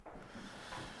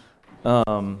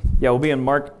We'll be in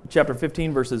Mark chapter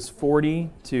 15, verses 40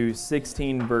 to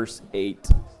 16, verse 8.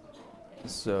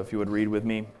 So if you would read with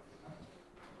me.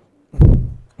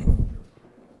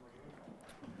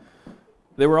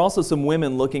 There were also some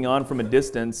women looking on from a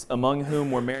distance, among whom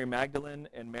were Mary Magdalene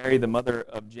and Mary, the mother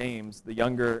of James, the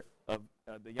younger,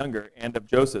 and of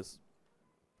Joseph,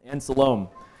 and Salome.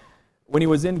 When he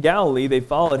was in Galilee, they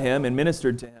followed him and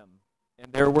ministered to him.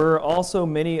 And there were also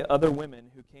many other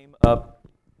women who came up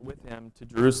with him to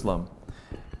Jerusalem.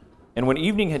 And when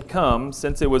evening had come,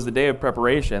 since it was the day of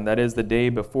preparation, that is, the day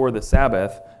before the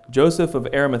Sabbath, Joseph of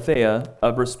Arimathea,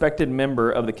 a respected member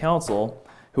of the council,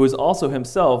 who was also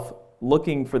himself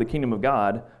looking for the kingdom of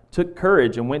God, took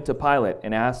courage and went to Pilate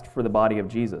and asked for the body of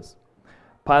Jesus.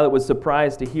 Pilate was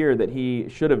surprised to hear that he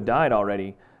should have died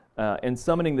already, and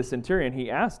summoning the centurion,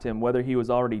 he asked him whether he was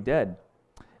already dead.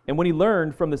 And when he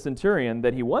learned from the centurion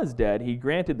that he was dead, he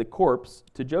granted the corpse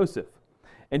to Joseph.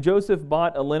 And Joseph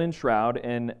bought a linen shroud,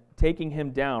 and taking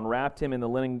him down, wrapped him in the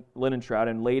linen shroud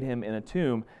and laid him in a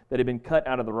tomb that had been cut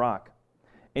out of the rock.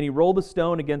 And he rolled a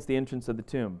stone against the entrance of the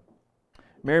tomb.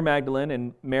 Mary Magdalene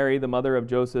and Mary, the mother of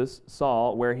Joseph,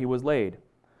 saw where he was laid.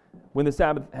 When the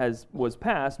Sabbath was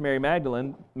past, Mary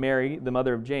Magdalene, Mary, the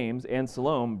mother of James, and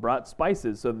Salome brought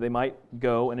spices so that they might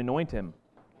go and anoint him.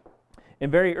 And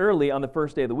very early on the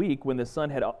first day of the week, when the sun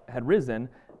had risen,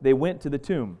 they went to the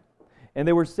tomb. And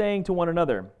they were saying to one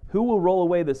another, "Who will roll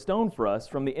away the stone for us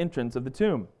from the entrance of the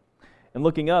tomb?" And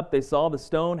looking up, they saw the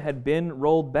stone had been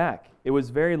rolled back. It was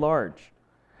very large.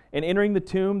 And entering the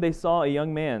tomb, they saw a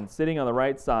young man sitting on the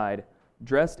right side,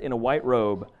 dressed in a white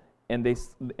robe, and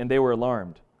they were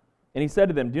alarmed. And he said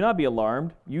to them, "Do not be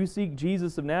alarmed. You seek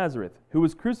Jesus of Nazareth, who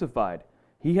was crucified.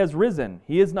 He has risen.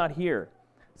 He is not here.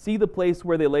 See the place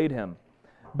where they laid him.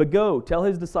 But go, tell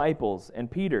his disciples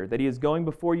and Peter that he is going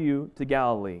before you to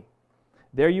Galilee.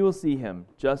 There you will see him,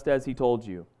 just as he told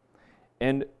you."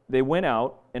 And they went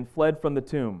out and fled from the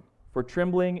tomb, for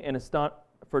trembling and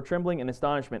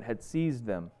astonishment had seized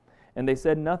them. And they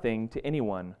said nothing to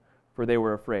anyone, for they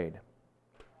were afraid.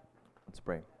 Let's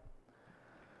pray.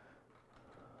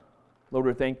 Lord,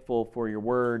 we're thankful for your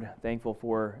word, thankful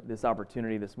for this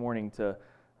opportunity this morning to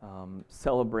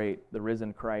celebrate the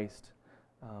risen Christ,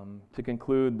 to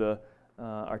conclude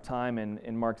our time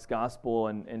in Mark's gospel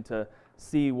and to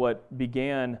see what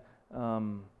began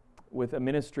with a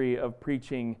ministry of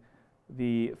preaching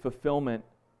the fulfillment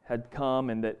had come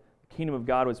and that the kingdom of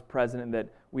God was present and that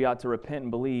we ought to repent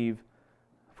and believe,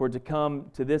 for it to come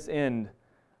to this end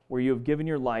where you have given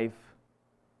your life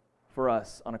for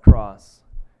us on a cross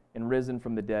and risen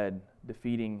from the dead,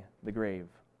 defeating the grave.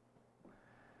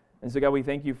 And so, God, we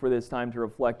thank you for this time to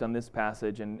reflect on this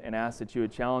passage and ask that you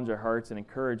would challenge our hearts and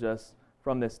encourage us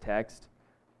from this text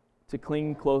to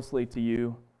cling closely to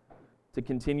you, to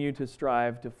continue to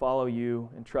strive to follow you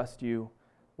and trust you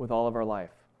with all of our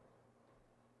life.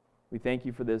 We thank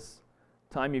you for this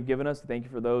time you've given us. Thank you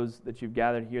for those that you've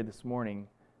gathered here this morning.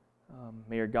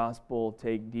 May your gospel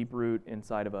take deep root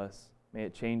inside of us. May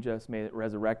it change us. May it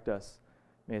resurrect us.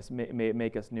 May it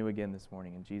make us new again this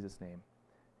morning. In Jesus' name,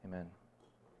 amen.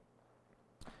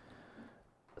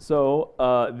 So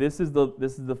this is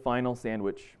the final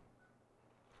sandwich.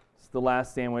 It's the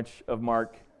last sandwich of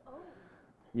Mark.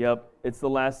 Yep, it's the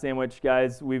last sandwich,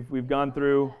 guys. We've gone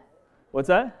through. What's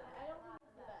that?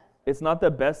 It's not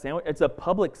the best sandwich. It's a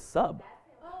Publix sub.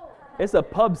 It's a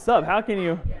pub sub. How can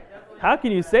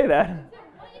you say that?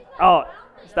 Oh,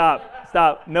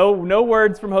 stop. No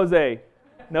words from Jose.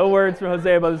 No words from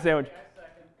Jose about the sandwich.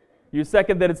 You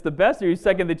second that it's the best, or you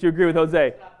second that you agree with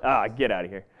Jose? Get out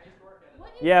of here.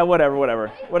 Yeah,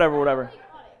 whatever.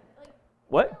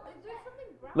 What?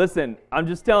 Listen, I'm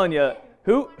just telling you,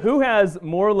 who has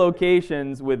more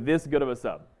locations with this good of a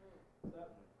sub?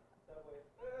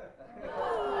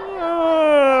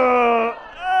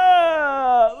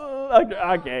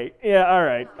 Okay. Yeah, all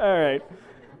right.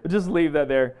 We'll just leave that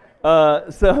there.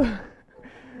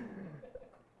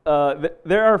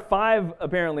 There are 5,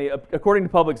 apparently, according to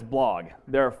Publix blog,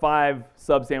 there are 5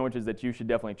 sub sandwiches that you should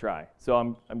definitely try. So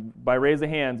I'm by raise of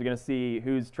hands, we're going to see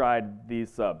who's tried these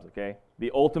subs, okay?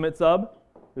 The ultimate sub.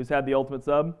 Who's had the ultimate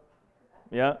sub?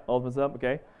 Yeah, ultimate sub,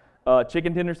 okay.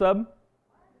 Chicken tender sub?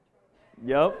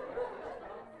 Yep.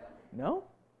 No?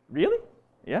 Really?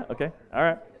 Yeah, okay. All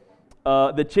right.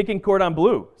 The chicken cordon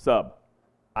bleu sub.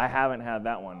 I haven't had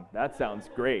that one. That sounds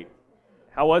great.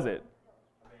 How was it?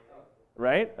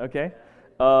 Right? Okay.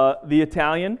 The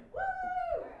Italian.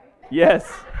 Yes.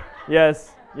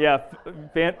 Yeah.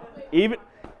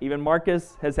 Even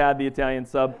Marcus has had the Italian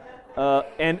sub.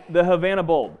 And the Havana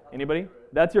Bold. Anybody?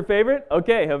 That's your favorite?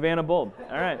 Okay, Havana Bold.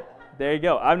 All right. There you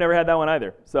go. I've never had that one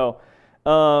either. So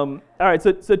All right,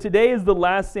 so today is the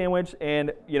last sandwich,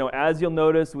 and as you'll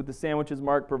notice with the sandwiches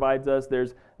Mark provides us,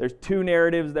 there's two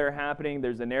narratives that are happening.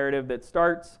 There's a narrative that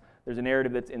starts, there's a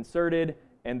narrative that's inserted,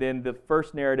 and then the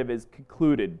first narrative is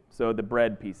concluded. So the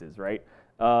bread pieces, right?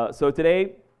 So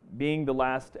today, being the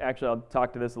last, actually I'll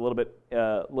talk to this a little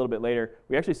bit later.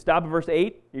 We actually stop at verse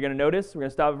 8. You're going to notice we're going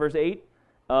to stop at verse 8.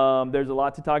 There's a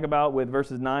lot to talk about with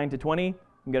verses 9 to 20.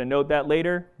 I'm going to note that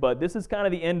later, but this is kind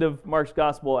of the end of Mark's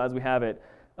gospel as we have it,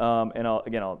 and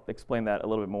I'll explain that a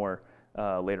little bit more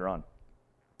later on.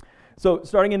 So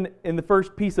starting in the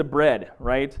first piece of bread,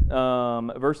 right,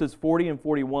 verses 40 and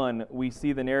 41, we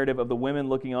see the narrative of the women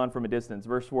looking on from a distance.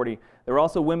 Verse 40, there were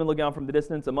also women looking on from the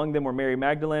distance. Among them were Mary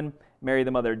Magdalene, Mary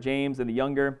the mother of James and the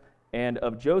younger, and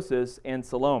of Joseph and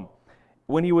Salome.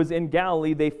 When he was in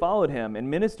Galilee, they followed him and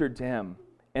ministered to him.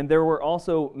 And there were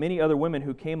also many other women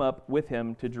who came up with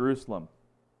him to Jerusalem.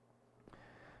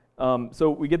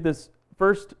 So we get this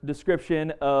first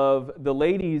description of the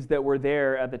ladies that were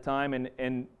there at the time,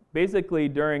 and basically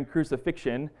during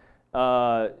crucifixion,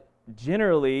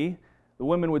 generally the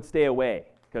women would stay away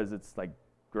because it's like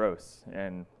gross,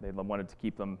 and they wanted to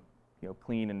keep them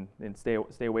clean and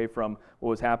stay away from what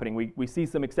was happening. We see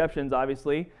some exceptions,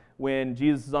 obviously, when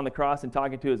Jesus is on the cross and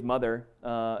talking to his mother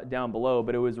down below,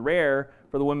 but it was rare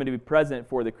for the women to be present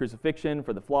for the crucifixion,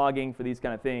 for the flogging, for these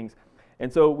kind of things.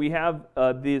 And so we have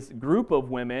this group of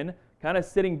women kind of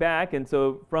sitting back, and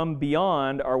so from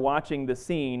beyond are watching the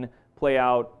scene play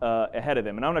out ahead of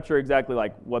them. And I'm not sure exactly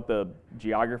like what the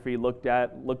geography looked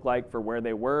like for where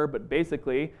they were, but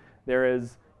basically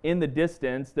in the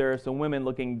distance, there are some women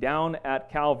looking down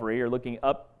at Calvary or looking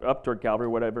up toward Calvary,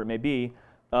 whatever it may be,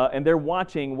 and they're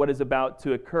watching what is about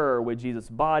to occur with Jesus'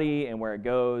 body and where it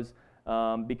goes,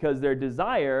 because their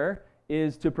desire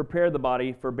is to prepare the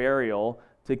body for burial,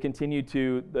 to continue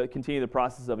the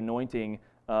process of anointing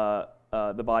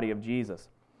the body of Jesus.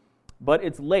 But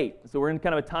it's late, so we're in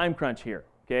kind of a time crunch here.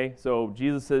 Okay, so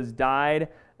Jesus has died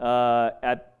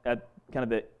at kind of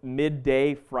the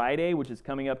midday Friday, which is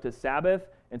coming up to Sabbath.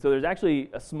 And so there's actually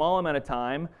a small amount of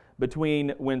time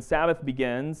between when Sabbath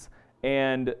begins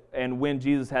and when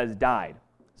Jesus has died.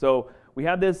 So we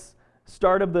have this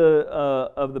start of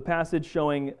the passage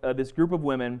showing this group of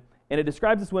women, and it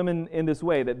describes this women in this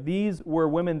way, that these were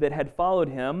women that had followed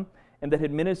him and that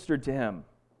had ministered to him.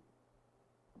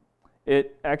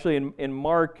 It actually in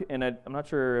Mark, and I'm not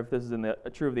sure if this is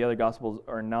true of the other Gospels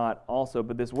or not also,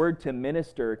 but this word to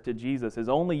minister to Jesus is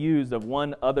only used of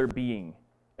one other being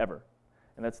ever.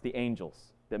 And that's the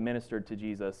angels that ministered to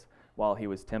Jesus while he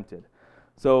was tempted.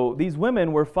 So these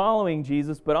women were following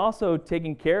Jesus, but also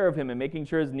taking care of him and making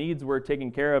sure his needs were taken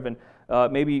care of, and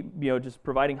maybe just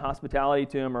providing hospitality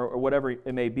to him or whatever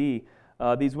it may be.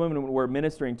 These women were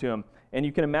ministering to him, and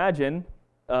you can imagine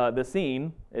the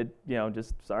scene.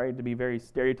 Just sorry to be very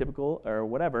stereotypical or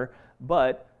whatever,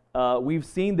 but we've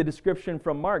seen the description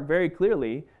from Mark very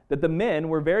clearly that the men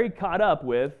were very caught up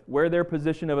with where their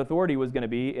position of authority was going to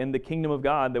be in the kingdom of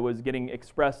God that was getting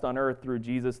expressed on earth through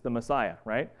Jesus the Messiah,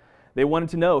 right? They wanted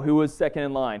to know who was second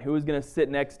in line, who was going to sit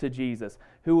next to Jesus,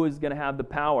 who was going to have the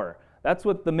power. That's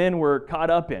what the men were caught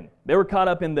up in. They were caught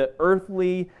up in the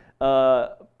earthly,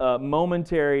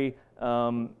 momentary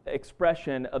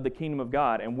expression of the kingdom of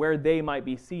God and where they might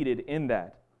be seated in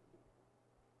that.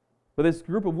 But this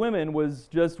group of women was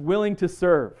just willing to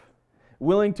serve,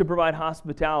 willing to provide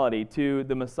hospitality to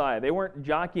the Messiah. They weren't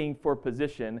jockeying for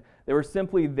position. They were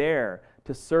simply there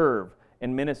to serve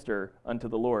and minister unto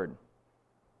the Lord.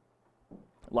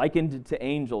 Likened to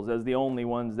angels as the only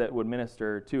ones that would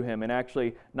minister to him and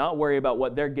actually not worry about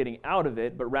what they're getting out of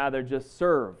it, but rather just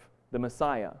serve the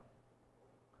Messiah.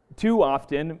 Too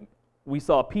often, we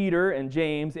saw Peter and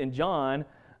James and John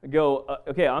go,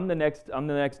 okay, I'm the next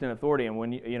in authority, and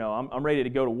when I'm ready to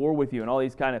go to war with you and all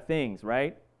these kind of things,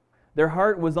 right? Their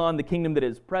heart was on the kingdom that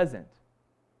is present.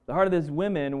 The heart of these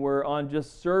women were on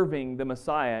just serving the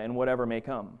Messiah and whatever may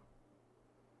come.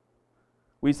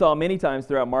 We saw many times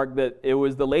throughout Mark that it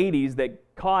was the ladies that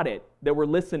caught it, that were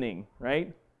listening,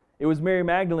 right? It was Mary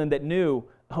Magdalene that knew,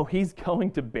 he's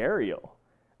going to burial.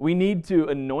 We need to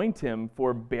anoint him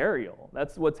for burial.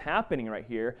 That's what's happening right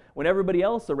here. When everybody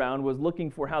else around was looking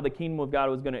for how the kingdom of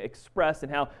God was going to express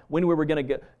and how when we were going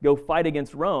to go fight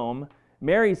against Rome,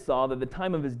 Mary saw that the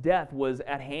time of his death was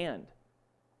at hand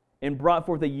and brought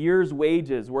forth a year's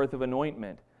wages worth of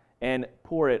anointment and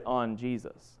pour it on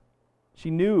Jesus. She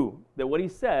knew that what he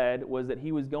said was that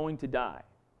he was going to die.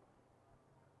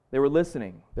 They were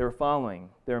listening, they were following,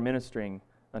 they were ministering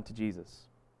unto Jesus.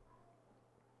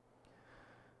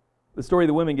 The story of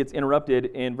the women gets interrupted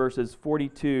in verses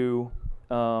 42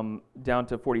 down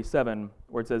to 47,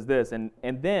 where it says this, and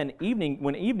then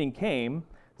when evening came,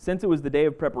 since it was the day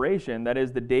of preparation, that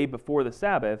is the day before the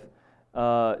Sabbath,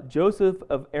 Joseph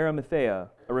of Arimathea,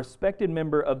 a respected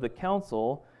member of the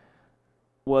council,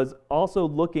 was also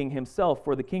looking himself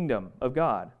for the kingdom of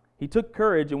God. He took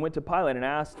courage and went to Pilate and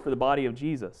asked for the body of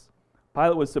Jesus.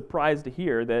 Pilate was surprised to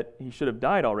hear that he should have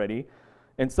died already,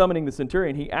 and summoning the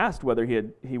centurion, he asked whether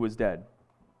he was dead.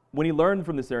 When he learned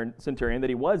from the centurion that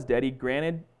he was dead, he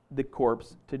granted the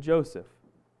corpse to Joseph.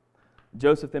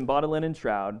 Joseph then bought a linen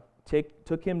shroud,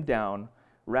 took him down,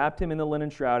 wrapped him in the linen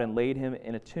shroud, and laid him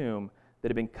in a tomb that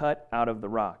had been cut out of the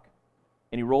rock.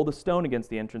 And he rolled a stone against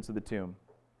the entrance of the tomb.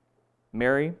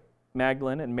 Mary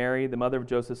Magdalene and Mary, the mother of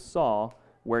Joseph, saw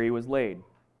where he was laid.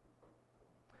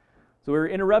 So we were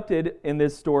interrupted in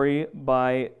this story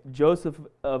by Joseph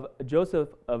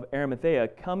of Arimathea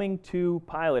coming to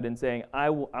Pilate and saying, I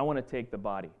want to take the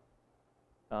body.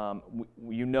 As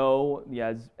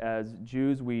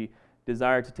Jews, we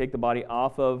desire to take the body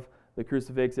off of the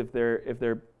crucifix if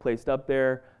they're placed up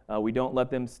there. We don't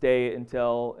let them stay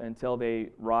until they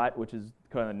rot, which is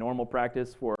kind of a normal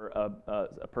practice for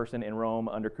a person in Rome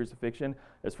under crucifixion,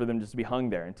 is for them just to be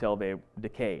hung there until they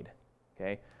decayed.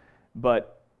 Okay,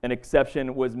 but an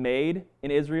exception was made in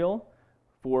Israel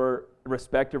for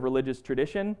respect of religious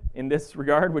tradition in this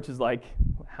regard, which is like,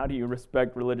 how do you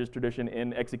respect religious tradition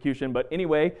in execution? But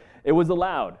anyway, it was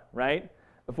allowed, right,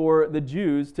 for the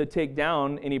Jews to take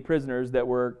down any prisoners that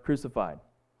were crucified.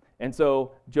 And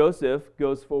so Joseph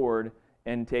goes forward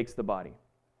and takes the body,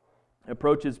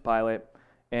 approaches Pilate,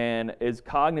 and is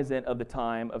cognizant of the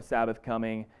time of Sabbath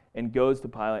coming, and goes to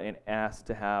Pilate and asks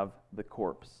to have the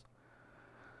corpse.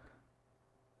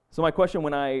 So my question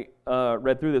when I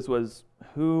read through this was,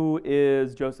 who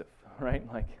is Joseph, right?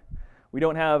 Like, we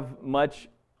don't have much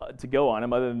to go on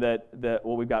him other than that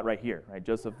what we've got right here, right?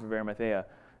 Joseph of Arimathea.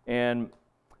 And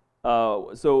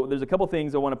so there's a couple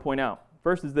things I want to point out.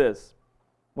 First is this.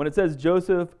 When it says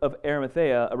Joseph of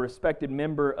Arimathea, a respected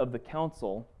member of the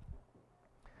council,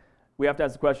 we have to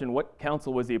ask the question, what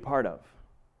council was he a part of?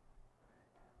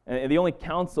 And the only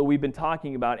council we've been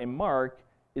talking about in Mark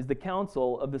is the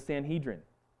council of the Sanhedrin.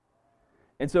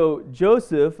 And so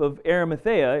Joseph of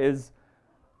Arimathea is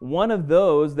one of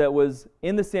those that was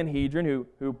in the Sanhedrin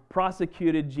who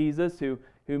prosecuted Jesus, who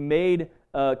made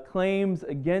claims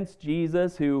against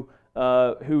Jesus, who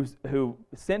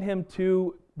sent him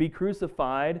to be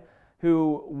crucified,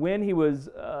 who, when he was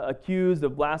accused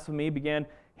of blasphemy, began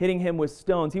hitting him with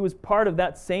stones. He was part of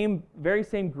that very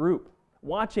same group,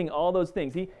 watching all those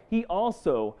things. He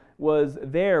also was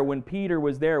there when Peter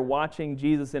was there watching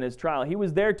Jesus in his trial. He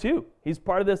was there too. He's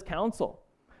part of this council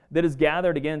that is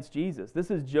gathered against Jesus.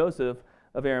 This is Joseph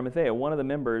of Arimathea, one of the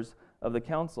members of the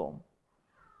council.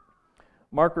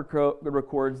 Mark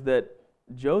records that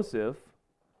Joseph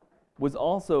was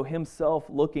also himself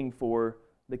looking for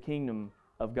the kingdom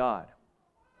of God.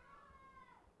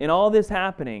 In all this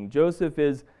happening, Joseph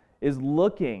is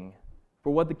looking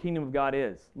for what the kingdom of God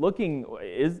is. Looking,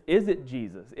 is it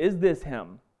Jesus? Is this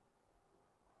him?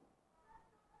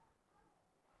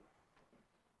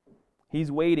 He's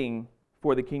waiting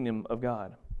for the kingdom of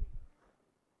God.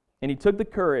 And he took the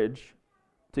courage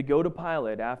to go to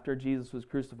Pilate after Jesus was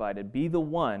crucified and be the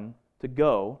one to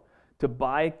go, to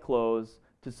buy clothes,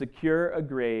 to secure a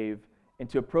grave, and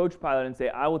to approach Pilate and say,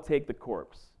 I will take the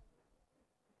corpse.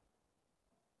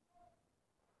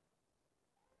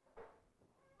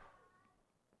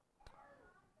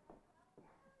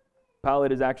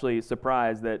 Pilate is actually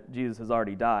surprised that Jesus has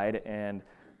already died, and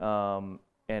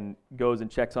goes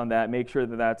and checks on that, make sure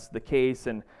that that's the case,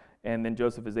 and then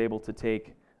Joseph is able to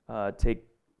take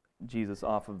Jesus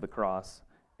off of the cross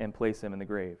and place him in the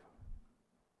grave.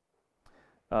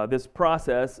 This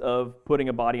process of putting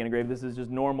a body in a grave, this is just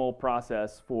normal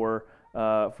process for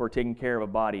taking care of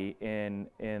a body in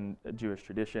a Jewish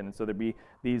tradition. And so there'd be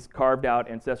these carved out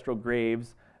ancestral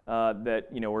graves that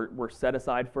were set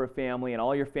aside for a family, and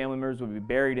all your family members would be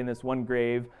buried in this one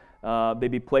grave.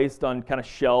 They'd be placed on kind of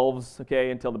shelves,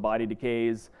 until the body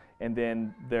decays, and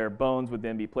then their bones would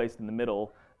then be placed in the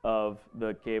middle of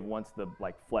the cave once the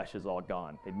flesh is all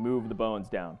gone. They'd move the bones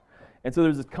down. And so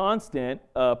there's this constant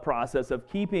process of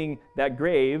keeping that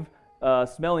grave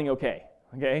smelling okay.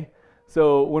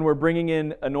 So when we're bringing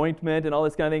in anointment and all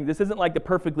this kind of thing, this isn't like the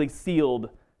perfectly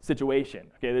sealed situation.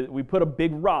 We put a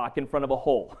big rock in front of a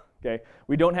hole.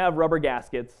 We don't have rubber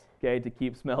gaskets. To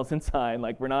keep smells inside.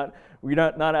 We're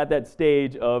not at that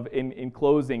stage of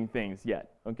enclosing things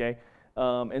yet.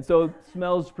 And so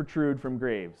smells protrude from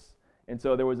graves. And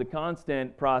so there was a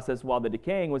constant process while the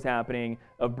decaying was happening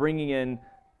of bringing in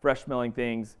fresh-smelling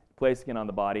things, placing it on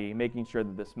the body, making sure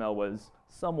that the smell was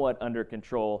somewhat under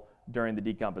control during the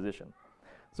decomposition.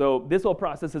 So this whole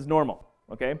process is normal,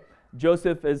 okay?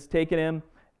 Joseph has taken him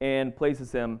and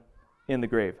places him in the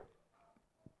grave.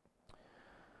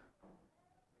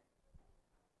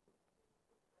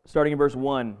 Starting in verse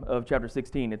 1 of chapter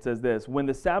 16, it says this: When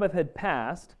the Sabbath had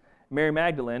passed, Mary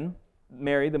Magdalene,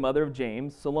 Mary, the mother of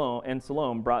James,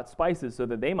 Salome brought spices so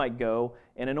that they might go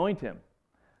and anoint him.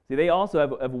 See, they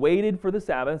also have waited for the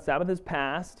Sabbath. Sabbath has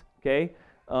passed, okay?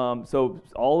 So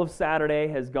all of Saturday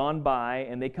has gone by,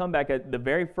 and they come back at the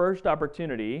very first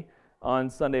opportunity on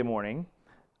Sunday morning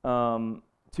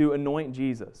to anoint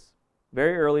Jesus.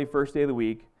 Very early, first day of the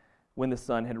week, when the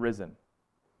sun had risen.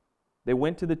 They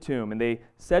went to the tomb, and they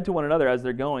said to one another as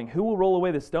they're going, "Who will roll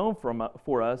away the stone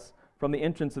for us from the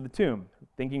entrance of the tomb?"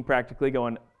 Thinking practically,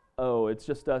 going, "Oh, it's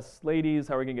just us ladies.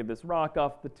 How are we going to get this rock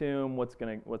off the tomb? What's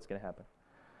going to happen?"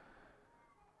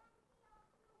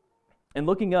 And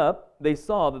looking up, they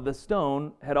saw that the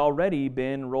stone had already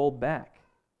been rolled back.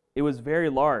 It was very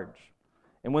large.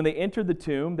 And when they entered the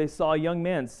tomb, they saw a young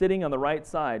man sitting on the right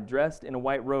side, dressed in a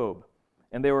white robe,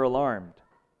 and they were alarmed.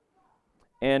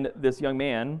 And this young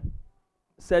man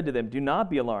said to them, "Do not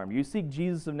be alarmed. You seek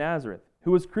Jesus of Nazareth,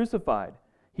 who was crucified.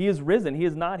 He is risen. He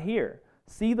is not here.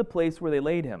 See the place where they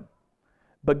laid him.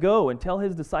 But go and tell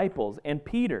his disciples and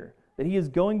Peter that he is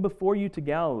going before you to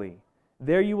Galilee.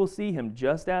 There you will see him,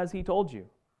 just as he told you."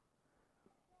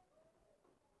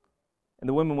 And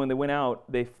the women, when they went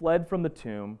out, they fled from the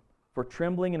tomb, for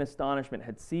trembling and astonishment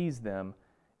had seized them,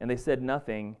 and they said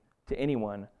nothing to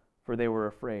anyone, for they were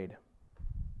afraid.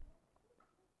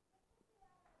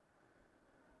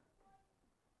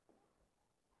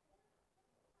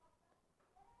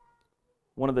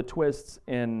 One of the twists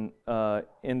in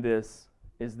this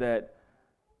is that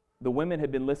the women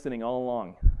had been listening all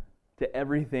along to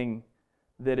everything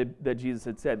that Jesus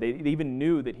had said. They even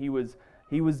knew that he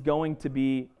was going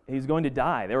to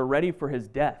die. They were ready for his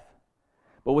death.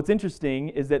 But what's interesting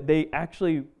is that they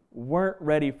actually weren't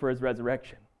ready for his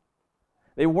resurrection.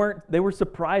 They were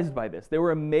surprised by this. They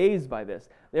were amazed by this.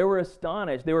 They were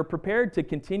astonished. They were prepared to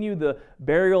continue the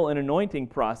burial and anointing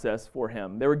process for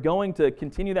him. They were going to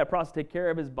continue that process, take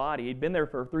care of his body. He'd been there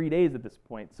for 3 days at this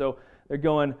point. So they're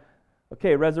going,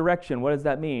 okay, resurrection, what does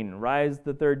that mean? Rise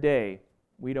the third day?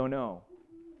 We don't know.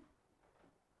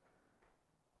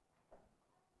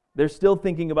 They're still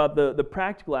thinking about the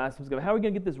practical aspects of how are we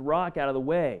going to get this rock out of the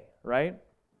way, right?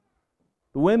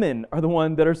 The women are the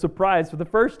ones that are surprised for the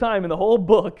first time in the whole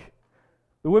book.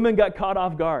 The women got caught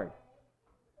off guard.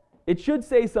 It should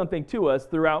say something to us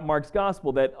throughout Mark's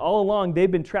gospel that all along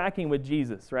they've been tracking with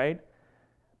Jesus, right?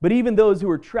 But even those who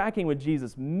were tracking with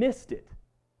Jesus missed it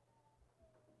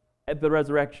at the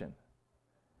resurrection.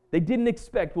 They didn't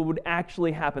expect what would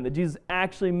actually happen, that Jesus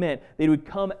actually meant that he would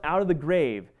come out of the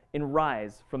grave and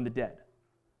rise from the dead.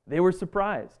 They were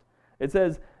surprised. It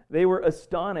says they were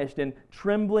astonished and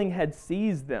trembling had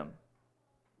seized them.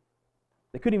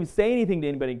 They couldn't even say anything to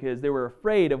anybody because they were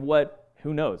afraid of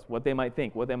who knows, what they might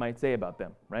think, what they might say about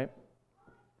them, right?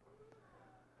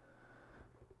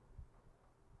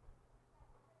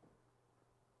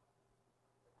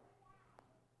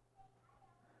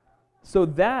 So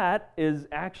that is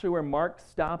actually where Mark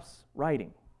stops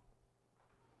writing,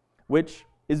 which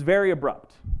is very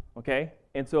abrupt, okay?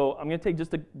 And so I'm going to take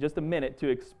just a minute to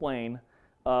explain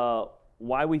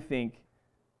why we think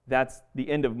that's the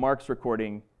end of Mark's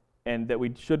recording and that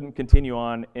we shouldn't continue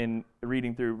on in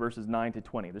reading through verses 9 to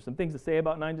 20. There's some things to say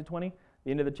about 9 to 20,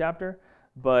 the end of the chapter,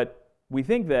 but we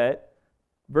think that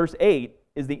verse 8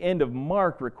 is the end of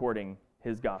Mark recording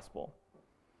his gospel.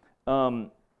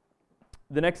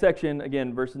 The next section,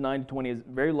 again, verses 9 to 20, is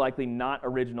very likely not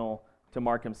original to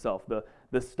Mark himself.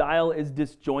 The style is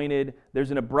disjointed.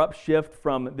 There's an abrupt shift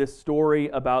from this story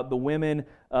about the women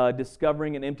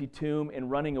discovering an empty tomb and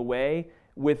running away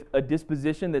with a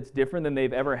disposition that's different than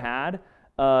they've ever had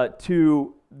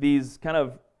to these kind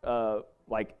of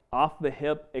like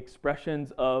off-the-hip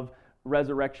expressions of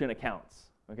resurrection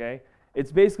accounts. Okay,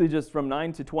 it's basically just from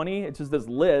 9 to 20. It's just this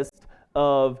list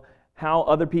of how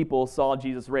other people saw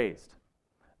Jesus raised.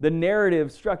 The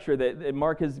narrative structure that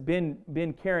Mark has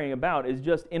been carrying about is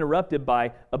just interrupted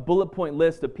by a bullet point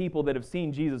list of people that have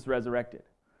seen Jesus resurrected.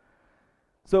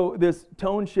 So this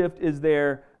tone shift is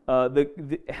there.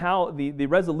 The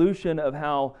resolution of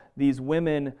how these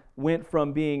women went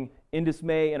from being in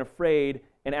dismay and afraid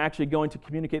and actually going to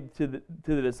communicate to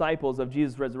the disciples of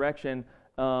Jesus' resurrection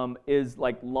is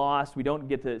like lost. We don't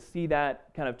get to see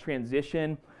that kind of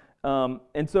transition.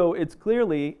 And so it's clear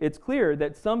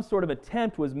that some sort of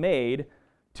attempt was made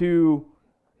to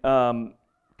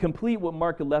complete what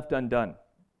Mark had left undone.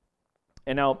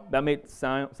 And now, that may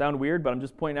sound weird, but I'm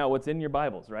just pointing out what's in your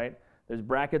Bibles, right? There's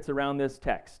brackets around this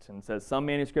text, and it says some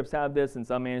manuscripts have this and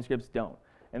some manuscripts don't.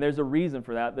 And there's a reason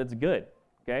for that that's good,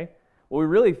 okay? What we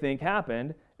really think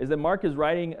happened is that Mark is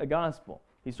writing a gospel.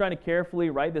 He's trying to carefully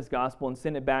write this gospel and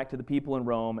send it back to the people in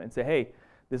Rome and say, hey,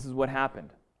 this is what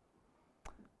happened.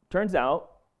 Turns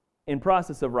out, in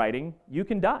process of writing, you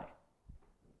can die.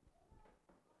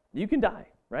 You can die,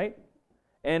 right?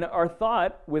 And our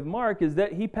thought with Mark is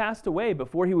that he passed away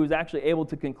before he was actually able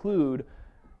to conclude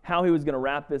how he was going to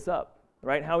wrap this up,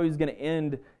 right? How he was going to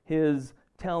end his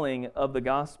telling of the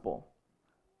gospel.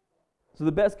 So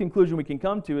the best conclusion we can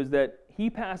come to is that he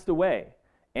passed away,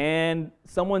 and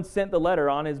someone sent the letter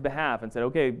on his behalf and said,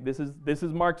 okay, this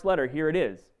is Mark's letter, here it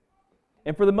is.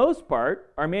 And for the most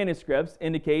part, our manuscripts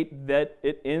indicate that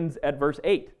it ends at verse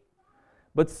 8.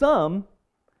 But some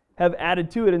have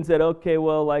added to it and said, okay,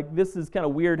 well, like, this is kind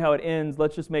of weird how it ends.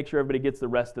 Let's just make sure everybody gets the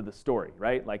rest of the story,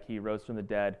 right? Like, he rose from the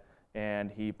dead,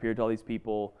 and he appeared to all these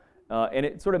people. And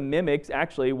it sort of mimics,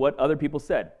 actually, what other people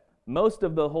said. Most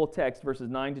of the whole text, verses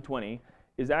 9 to 20,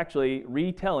 is actually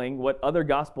retelling what other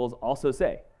Gospels also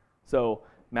say. So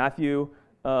Matthew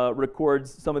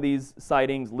records some of these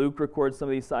sightings. Luke records some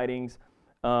of these sightings.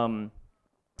 And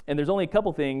there's only a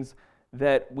couple things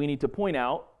that we need to point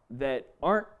out that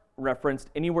aren't referenced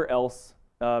anywhere else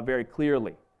very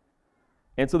clearly.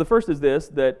 And so the first is this,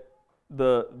 that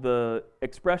the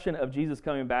expression of Jesus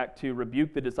coming back to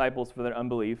rebuke the disciples for their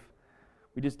unbelief,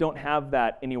 we just don't have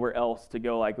that anywhere else to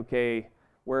go like, okay,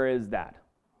 where is that?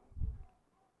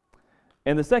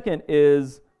 And the second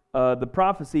is the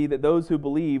prophecy that those who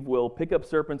believe will pick up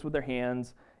serpents with their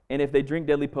hands, and if they drink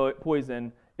deadly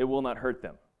poison, it will not hurt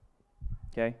them.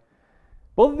 Okay?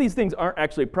 Both of these things aren't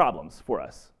actually problems for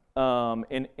us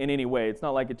in any way. It's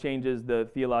not like it changes the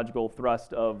theological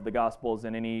thrust of the Gospels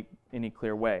in any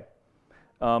clear way.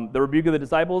 The rebuke of the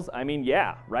disciples, I mean,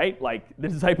 yeah, right? Like, the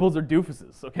disciples are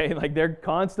doofuses, okay? Like, they're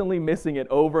constantly missing it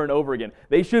over and over again.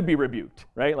 They should be rebuked,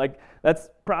 right? Like, that's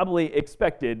probably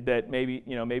expected that maybe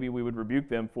we would rebuke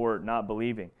them for not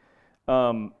believing.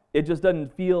 It just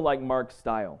doesn't feel like Mark's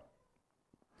style.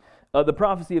 The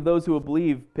prophecy of those who will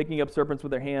believe, picking up serpents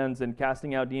with their hands and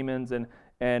casting out demons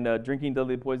and drinking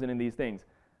deadly poison and these things.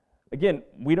 Again,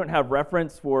 we don't have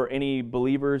reference for any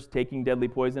believers taking deadly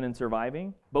poison and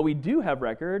surviving, but we do have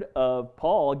record of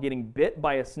Paul getting bit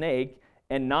by a snake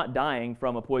and not dying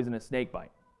from a poisonous snake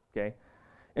bite. Okay?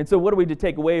 And so what are we to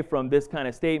take away from this kind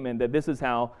of statement that this is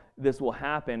how this will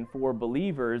happen for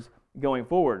believers going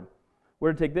forward?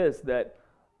 We're to take this, that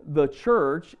the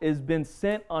church has been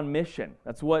sent on mission.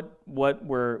 That's what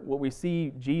we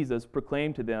see Jesus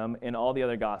proclaim to them in all the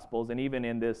other Gospels, and even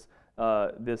in this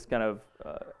kind of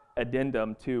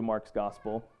addendum to Mark's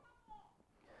Gospel,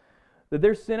 that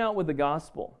they're sent out with the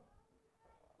gospel.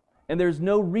 And there's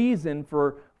no reason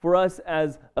for us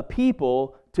as a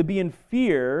people to be in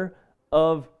fear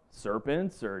of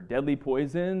serpents or deadly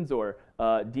poisons or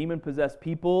demon-possessed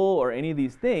people or any of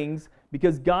these things,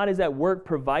 because God is at work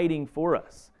providing for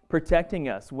us, protecting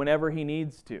us whenever He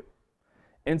needs to.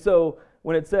 And so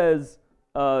when it says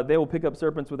they will pick up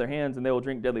serpents with their hands and they will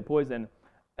drink deadly poison,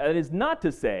 that is not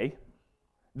to say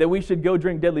that we should go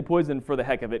drink deadly poison for the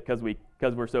heck of it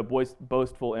because we're so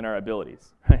boastful in our abilities.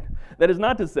 Right? That is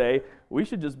not to say we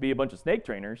should just be a bunch of snake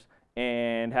trainers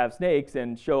and have snakes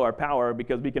and show our power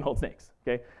because we can hold snakes.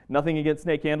 Okay, nothing against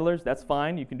snake handlers. That's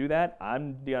fine. You can do that.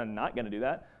 I'm not going to do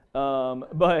that.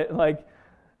 But like,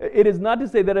 it is not to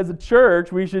say that as a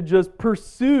church we should just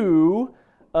pursue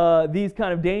these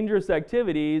kind of dangerous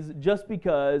activities just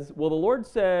because, well, the Lord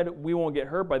said we won't get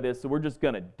hurt by this, so we're just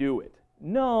going to do it.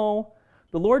 No.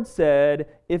 The Lord said,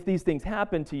 if these things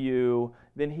happen to you,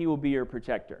 then He will be your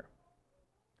protector.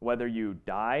 Whether you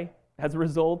die as a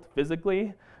result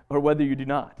physically, or whether you do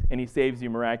not, and He saves you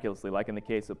miraculously, like in the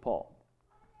case of Paul.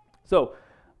 So,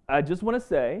 I just want to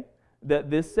say that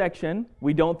this section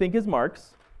we don't think is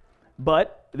Mark's,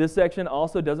 but this section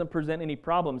also doesn't present any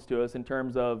problems to us in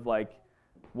terms of like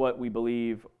what we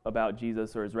believe about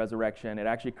Jesus or His resurrection. It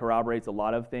actually corroborates a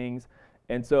lot of things.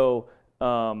 And so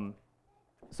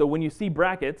when you see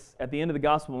brackets at the end of the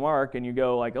Gospel of Mark and you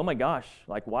go like, oh my gosh,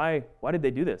 like why did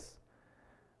they do this?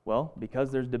 Well,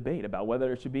 because there's debate about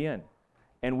whether it should be in.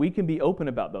 And we can be open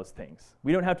about those things.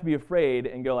 We don't have to be afraid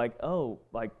and go like, oh,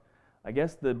 like I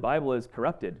guess the Bible is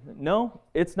corrupted. No,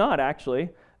 it's not actually.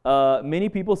 Many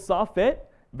people saw fit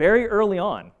very early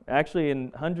on, actually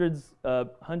in hundreds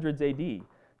AD,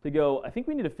 to go, I think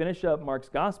we need to finish up Mark's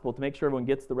Gospel to make sure everyone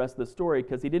gets the rest of the story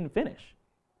because he didn't finish.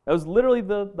 That was literally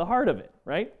the heart of it,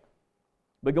 right?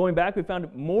 But going back, we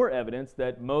found more evidence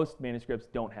that most manuscripts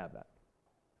don't have that.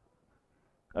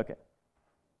 Okay.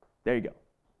 There you go.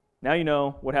 Now you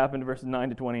know what happened to verses 9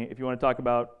 to 20. If you want to talk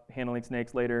about handling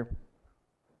snakes later,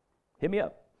 hit me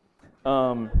up.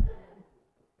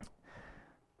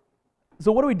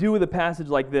 So what do we do with a passage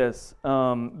like this?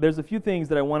 There's a few things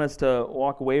that I want us to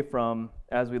walk away from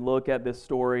as we look at this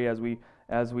story, as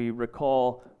we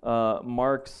recall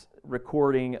Mark's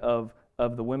recording of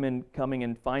the women coming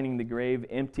and finding the grave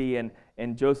empty, and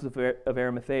Joseph of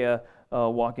Arimathea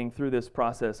walking through this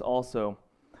process also.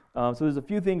 So there's a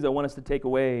few things I want us to take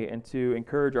away and to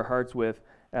encourage our hearts with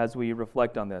as we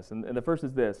reflect on this. And the first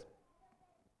is this.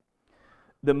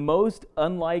 The most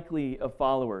unlikely of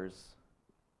followers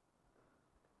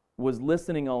was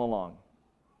listening all along.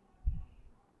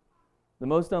 The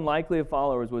most unlikely of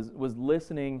followers was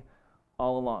listening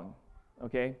all along.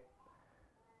 Okay?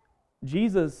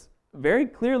 Jesus very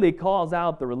clearly calls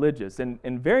out the religious and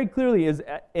very clearly is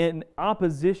in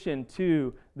opposition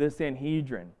to the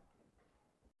Sanhedrin.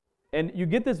 And you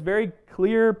get this very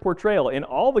clear portrayal in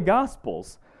all the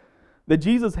Gospels that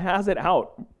Jesus has it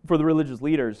out for the religious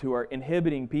leaders who are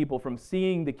inhibiting people from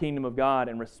seeing the kingdom of God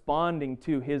and responding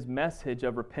to his message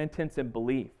of repentance and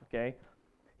belief, okay?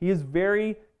 He is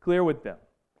very clear with them.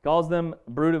 Calls them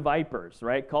a brood of vipers,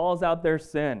 right? Calls out their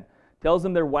sin. Tells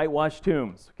them they're whitewashed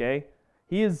tombs, okay?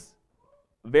 He is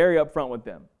very upfront with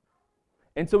them.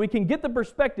 And so we can get the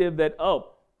perspective that,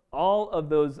 all of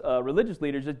those religious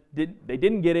leaders, they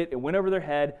didn't get it. It went over their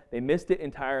head. They missed it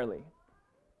entirely.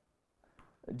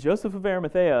 Joseph of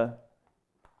Arimathea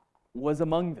was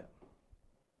among them.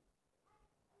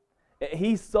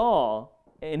 He saw,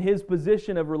 in his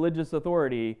position of religious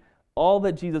authority, all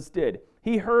that Jesus did.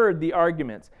 He heard the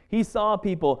arguments. He saw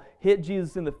people hit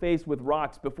Jesus in the face with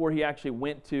rocks before he actually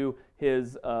went to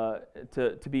his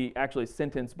to be actually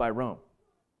sentenced by Rome.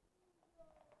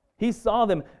 He saw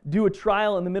them do a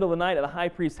trial in the middle of the night at the high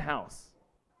priest's house.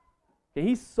 Okay,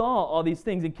 he saw all these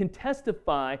things and can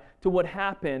testify to what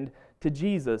happened to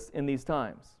Jesus in these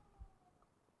times.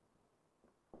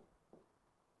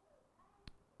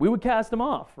 We would cast him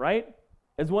off, right?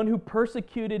 As one who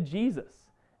persecuted Jesus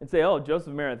and say,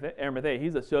 Joseph of Arimathea,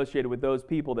 he's associated with those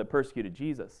people that persecuted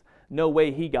Jesus. No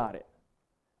way he got it.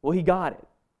 Well, he got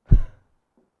it.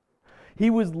 He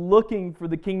was looking for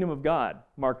the kingdom of God,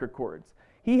 Mark records.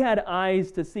 He had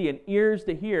eyes to see and ears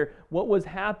to hear what was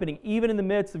happening, even in the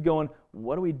midst of going,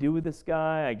 what do we do with this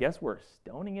guy? I guess we're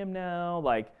stoning him now.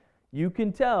 You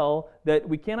can tell that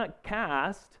we cannot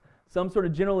cast some sort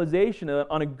of generalization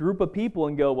on a group of people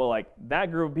and go, that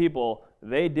group of people,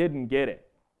 they didn't get it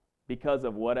because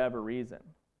of whatever reason.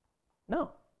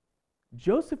 No.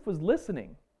 Joseph was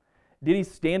listening. Did he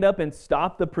stand up and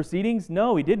stop the proceedings?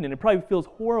 No, he didn't, and it probably feels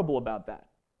horrible about that.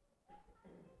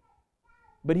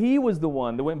 But he was the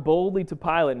one that went boldly to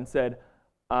Pilate and said,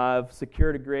 I've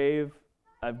secured a grave,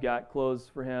 I've got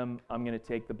clothes for him, I'm going to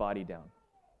take the body down.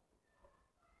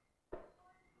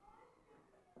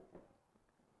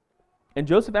 And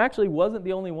Joseph actually wasn't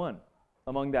the only one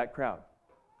among that crowd.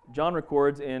 John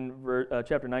records in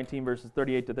chapter 19, verses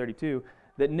 38 to 32,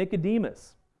 that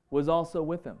Nicodemus was also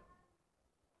with him.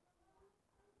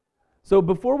 So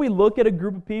before we look at a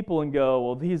group of people and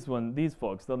go, these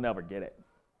folks, they'll never get it.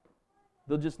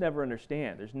 They'll just never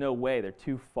understand. There's no way. They're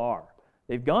too far.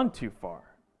 They've gone too far.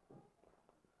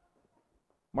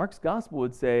 Mark's gospel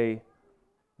would say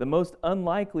the most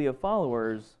unlikely of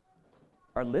followers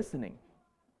are listening.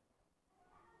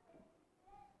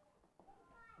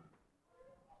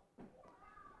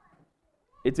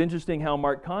 It's interesting how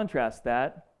Mark contrasts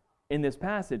that in this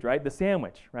passage, right? The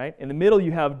sandwich, right? In the middle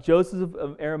you have Joseph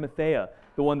of Arimathea,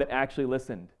 the one that actually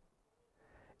listened.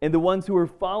 And the ones who were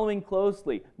following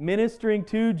closely, ministering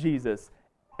to Jesus,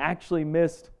 actually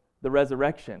missed the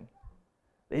resurrection.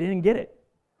 They didn't get it.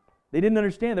 They didn't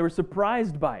understand. They were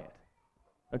surprised by it.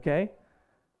 Okay?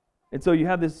 And so you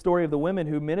have this story of the women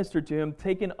who ministered to him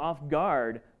taken off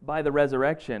guard by the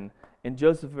resurrection, and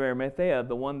Joseph of Arimathea,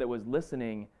 the one that was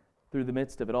listening through the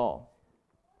midst of it all.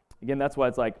 Again, that's why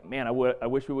it's man, I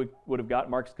wish we would have got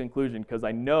Mark's conclusion, because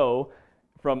I know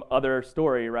from other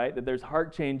story, right, that there's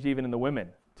heart change even in the women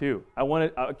too.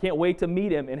 I can't wait to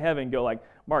meet him in heaven and go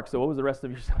Mark, so what was the rest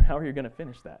of your story? How are you going to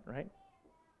finish that, right?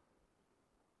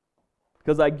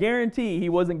 Because I guarantee he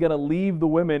wasn't going to leave the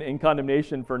women in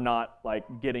condemnation for not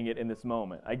getting it in this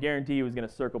moment. I guarantee he was going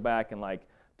to circle back and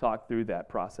talk through that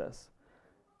process.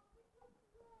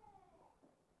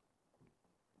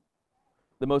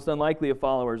 The most unlikely of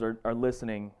followers are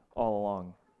listening all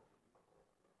along.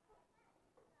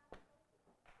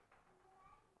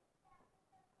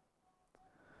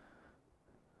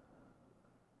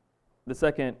 The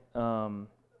second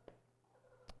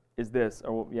is this,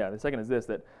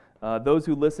 that those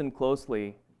who listen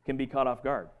closely can be caught off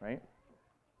guard, right?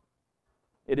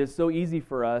 It is so easy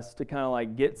for us to kind of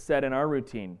like get set in our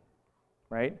routine,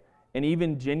 right? And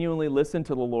even genuinely listen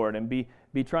to the Lord and be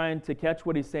trying to catch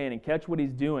what He's saying and catch what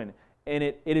He's doing. And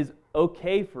it is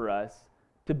okay for us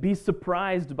to be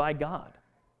surprised by God.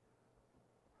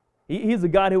 He's a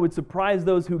God who would surprise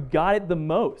those who got it the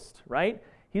most, right?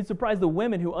 He'd surprise the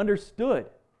women who understood.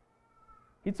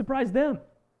 He'd surprise them.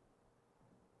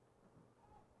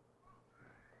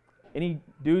 Any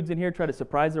dudes in here try to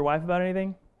surprise their wife about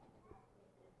anything?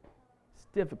 It's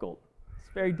difficult.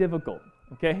 It's very difficult,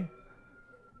 okay?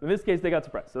 In this case, they got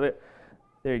surprised. So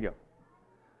there you go.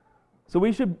 So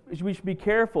we should be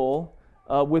careful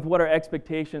with what our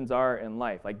expectations are in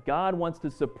life. Like God wants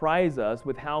to surprise us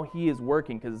with how He is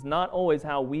working, because it's not always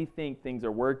how we think things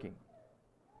are working.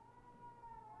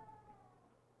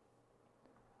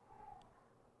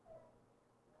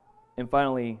 And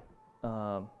finally,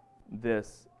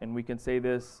 this, and we can say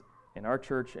this in our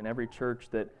church and every church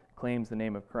that claims the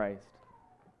name of Christ.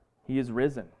 He is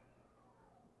risen.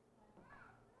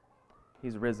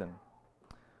 He's risen.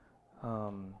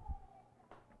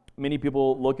 Many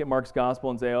people look at Mark's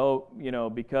gospel and say, oh,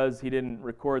 because he didn't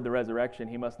record the resurrection,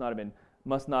 he must not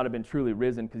have been truly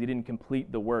risen because he didn't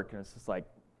complete the work. And it's just like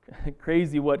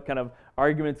crazy what kind of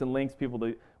arguments and links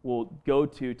people will go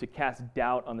to cast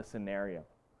doubt on the scenario.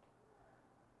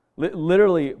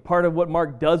 Literally, part of what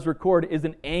Mark does record is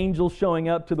an angel showing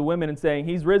up to the women and saying,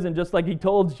 he's risen just like he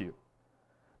told you.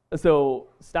 So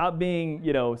stop being,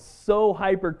 so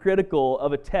hypercritical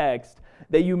of a text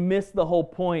that you miss the whole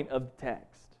point of the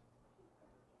text.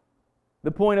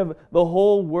 The point of the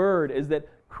whole word is that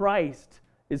Christ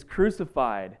is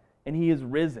crucified and He is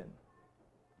risen.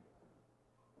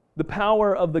 The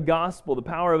power of the gospel, the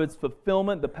power of its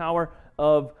fulfillment, the power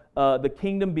of the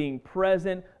kingdom being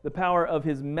present, the power of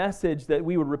His message that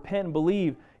we would repent and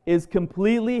believe is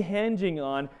completely hinging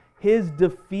on His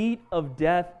defeat of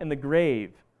death and the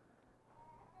grave.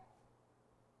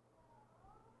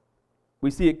 We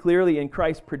see it clearly in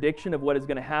Christ's prediction of what is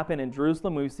going to happen in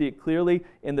Jerusalem. We see it clearly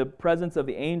in the presence of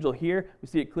the angel here. We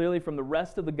see it clearly from the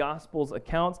rest of the Gospels'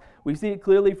 accounts. We see it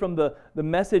clearly from the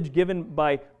message given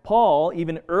by Paul,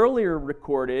 even earlier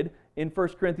recorded in 1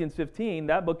 Corinthians 15.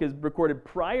 That book is recorded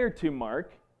prior to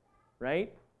Mark,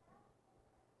 right?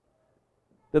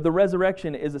 That the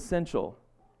resurrection is essential.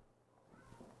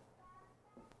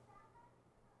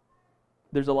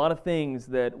 There's a lot of things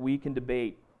that we can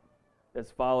debate as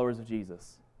followers of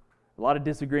Jesus. A lot of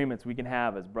disagreements we can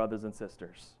have as brothers and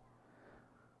sisters.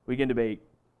 We can debate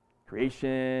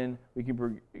creation, we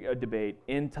can debate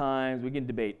end times, we can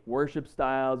debate worship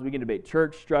styles, we can debate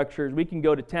church structures, we can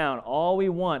go to town all we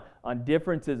want on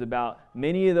differences about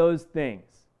many of those things.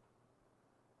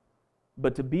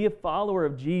 But to be a follower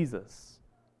of Jesus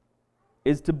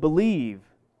is to believe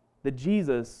that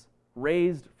Jesus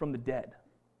raised from the dead.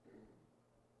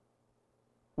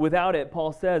 Without it,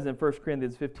 Paul says in 1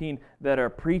 Corinthians 15 that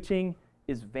our preaching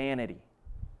is vanity.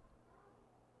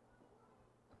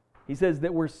 He says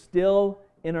that we're still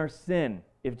in our sin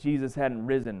if Jesus hadn't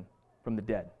risen from the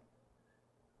dead.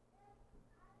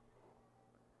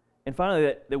 And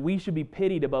finally, that we should be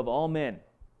pitied above all men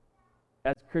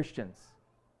as Christians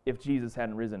if Jesus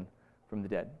hadn't risen from the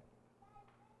dead.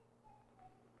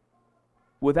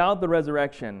 Without the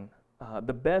resurrection,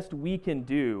 the best we can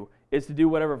do is to do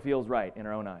whatever feels right in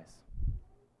our own eyes.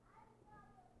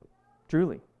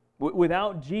 Truly.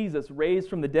 Without Jesus raised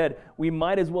from the dead, we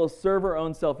might as well serve our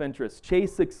own self-interest,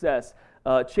 chase success,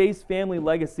 chase family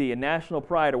legacy and national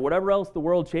pride, or whatever else the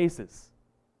world chases.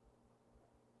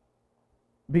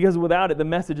 Because without it, the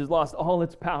message has lost all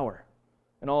its power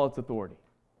and all its authority.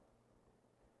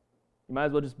 You might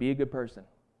as well just be a good person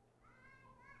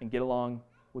and get along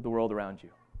with the world around you.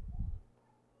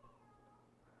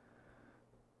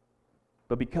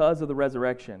 But because of the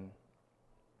resurrection,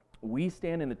 we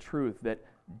stand in the truth that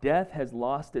death has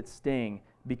lost its sting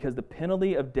because the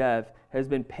penalty of death has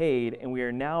been paid, and we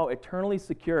are now eternally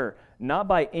secure, not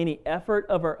by any effort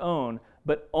of our own,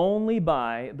 but only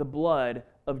by the blood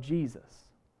of Jesus.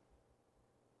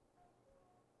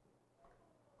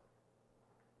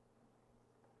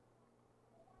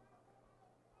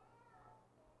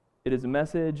 It is a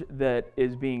message that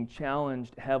is being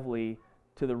challenged heavily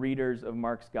to the readers of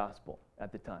Mark's gospel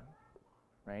at the time,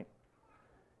 right?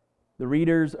 The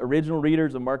original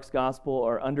readers of Mark's gospel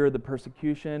are under the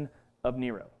persecution of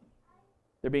Nero.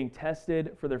 They're being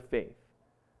tested for their faith.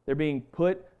 They're being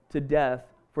put to death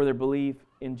for their belief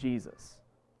in Jesus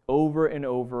over and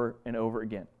over and over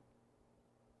again.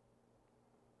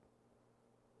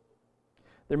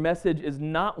 Their message is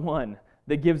not one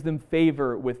that gives them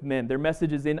favor with men. Their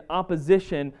message is in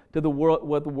opposition to the world,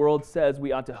 what the world says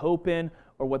we ought to hope in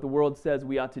or what the world says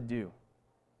we ought to do.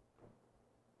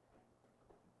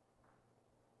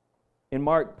 And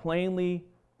Mark plainly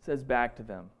says back to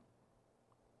them,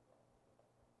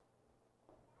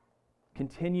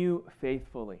 continue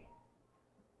faithfully.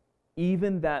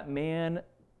 Even that man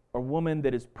or woman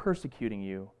that is persecuting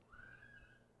you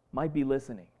might be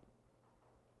listening.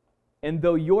 And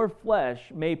though your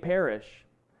flesh may perish,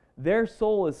 their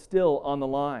soul is still on the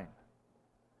line.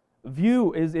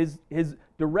 View is his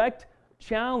direct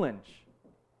challenge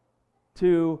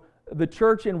to the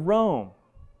church in Rome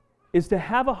is to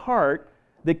have a heart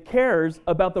that cares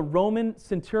about the Roman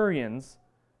centurions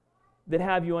that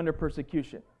have you under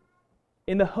persecution,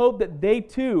 in the hope that they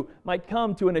too might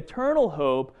come to an eternal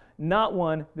hope, not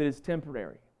one that is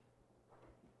temporary.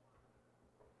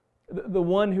 The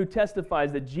one who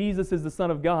testifies that Jesus is the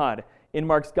Son of God in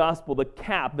Mark's Gospel, the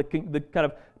cap, the kind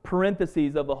of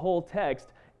parentheses of the whole text,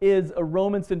 is a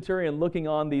Roman centurion looking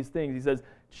on these things. He says,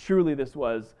 surely this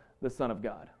was the Son of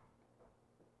God.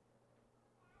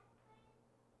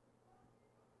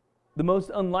 The most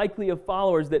unlikely of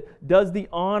followers that does the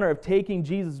honor of taking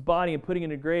Jesus' body and putting it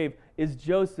in a grave is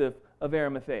Joseph of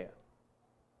Arimathea.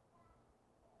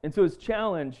 And so his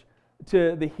challenge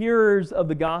to the hearers of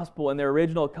the gospel in their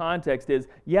original context is,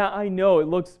 yeah, I know it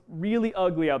looks really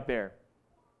ugly out there.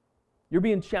 You're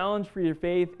being challenged for your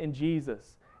faith in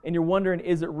Jesus. And you're wondering,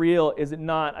 is it real? Is it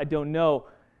not? I don't know.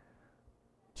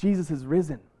 Jesus has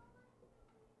risen.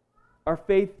 Our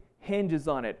faith hinges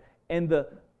on it. And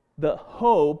the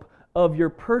hope of your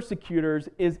persecutors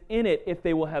is in it if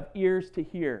they will have ears to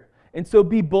hear. And so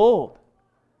be bold.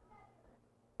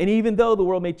 And even though the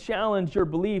world may challenge your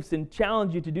beliefs and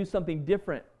challenge you to do something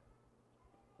different,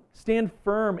 stand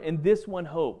firm in this one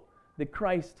hope, that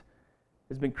Christ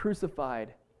has been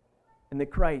crucified and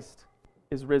that Christ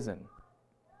is risen.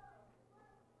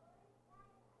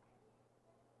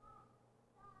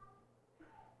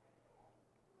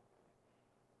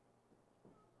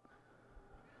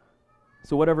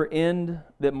 So whatever end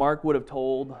that Mark would have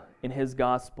told in his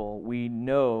gospel, we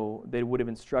know they would have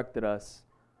instructed us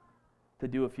to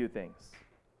do a few things.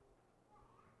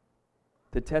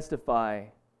 To testify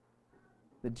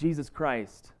that Jesus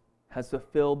Christ has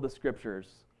fulfilled the scriptures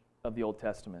of the Old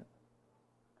Testament.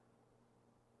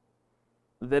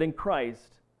 That in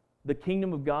Christ, the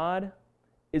kingdom of God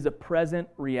is a present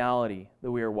reality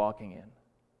that we are walking in.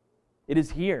 It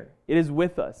is here. It is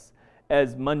with us.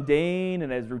 As mundane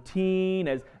and as routine,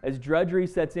 as drudgery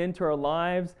sets into our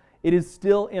lives, it is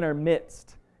still in our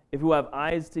midst if we have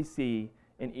eyes to see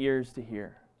and ears to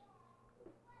hear.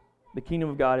 The kingdom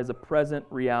of God is a present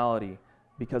reality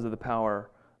because of the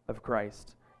power of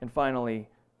Christ. And finally,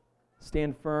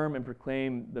 stand firm and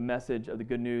proclaim the message of the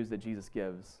good news that Jesus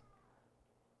gives.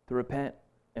 To repent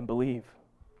and believe.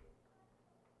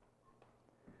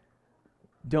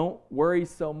 Don't worry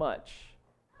so much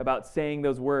about saying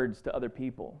those words to other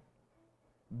people.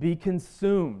 Be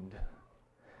consumed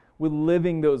with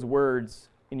living those words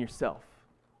in yourself.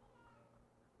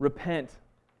 Repent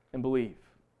and believe.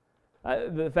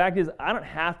 The fact is, I don't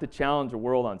have to challenge the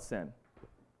world on sin.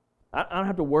 I don't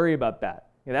have to worry about that.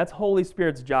 That's Holy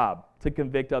Spirit's job to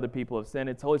convict other people of sin.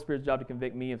 It's Holy Spirit's job to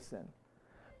convict me of sin.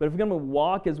 But if I'm going to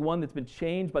walk as one that's been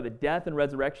changed by the death and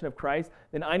resurrection of Christ,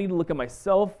 then I need to look at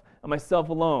myself and myself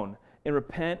alone and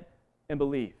repent and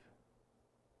believe.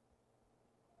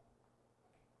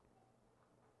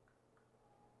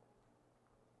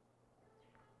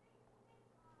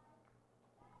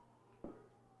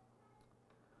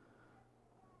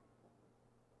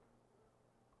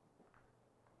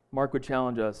 Mark would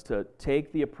challenge us to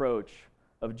take the approach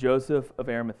of Joseph of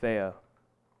Arimathea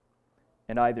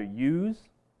and either use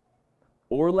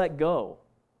or let go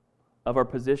of our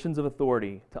positions of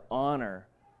authority to honor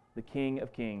the King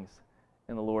of Kings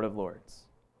and the Lord of Lords.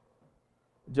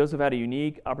 Joseph had a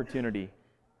unique opportunity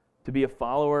to be a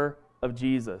follower of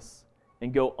Jesus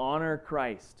and go honor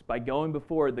Christ by going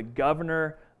before the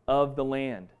governor of the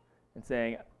land and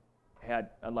saying, hey,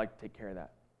 I'd like to take care of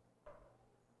that.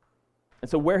 And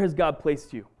so where has God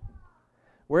placed you?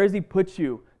 Where has He put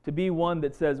you to be one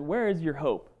that says, where is your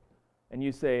hope? And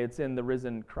you say, it's in the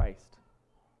risen Christ.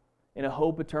 In a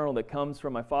hope eternal that comes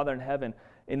from my Father in heaven,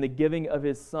 in the giving of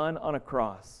His Son on a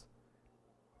cross,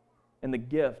 and the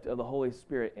gift of the Holy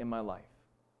Spirit in my life.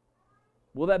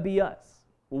 Will that be us?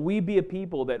 Will we be a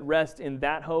people that rest in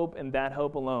that hope and that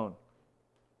hope alone?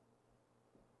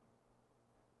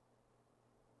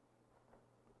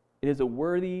 It is a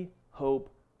worthy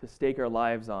hope to stake our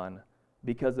lives on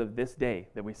because of this day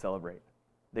that we celebrate,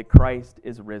 that Christ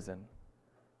is risen,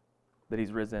 that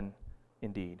He's risen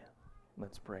indeed.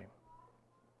 Let's pray.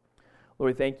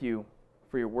 Lord, we thank you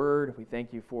for your word. We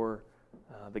thank you for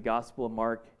the Gospel of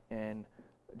Mark and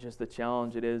just the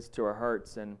challenge it is to our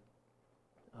hearts. And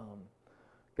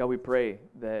God, we pray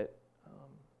that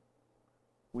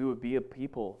we would be a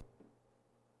people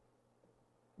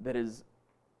that is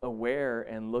aware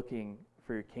and looking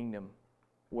for your kingdom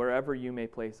wherever you may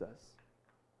place us.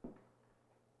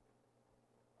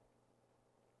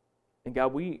 And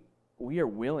God, we are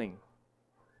willing.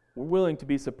 We're willing to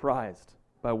be surprised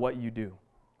by what you do.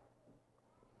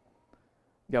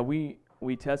 God, we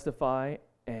testify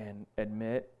and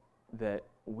admit that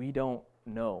we don't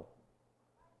know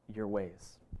your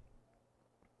ways.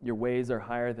 Your ways are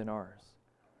higher than ours.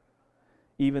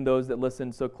 Even those that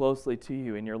listen so closely to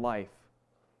you in your life,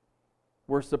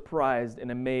 we're surprised and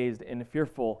amazed and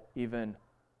fearful even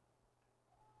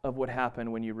of what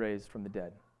happened when you raised from the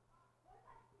dead.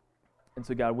 And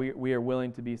so, God, we are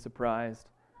willing to be surprised.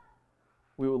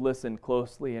 We will listen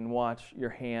closely and watch your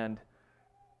hand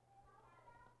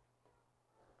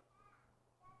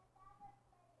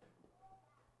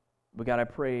but God, I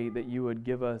pray that you would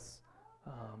give us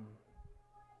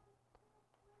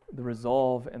the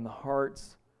resolve and the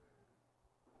hearts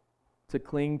to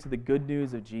cling to the good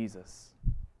news of Jesus,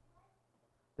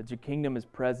 that your kingdom is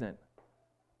present,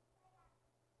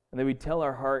 and that we tell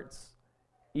our hearts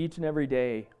each and every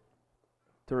day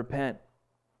to repent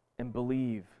and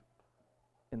believe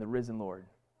in the risen Lord.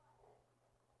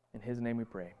 In his name we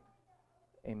pray.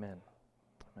 Amen.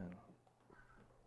 Amen.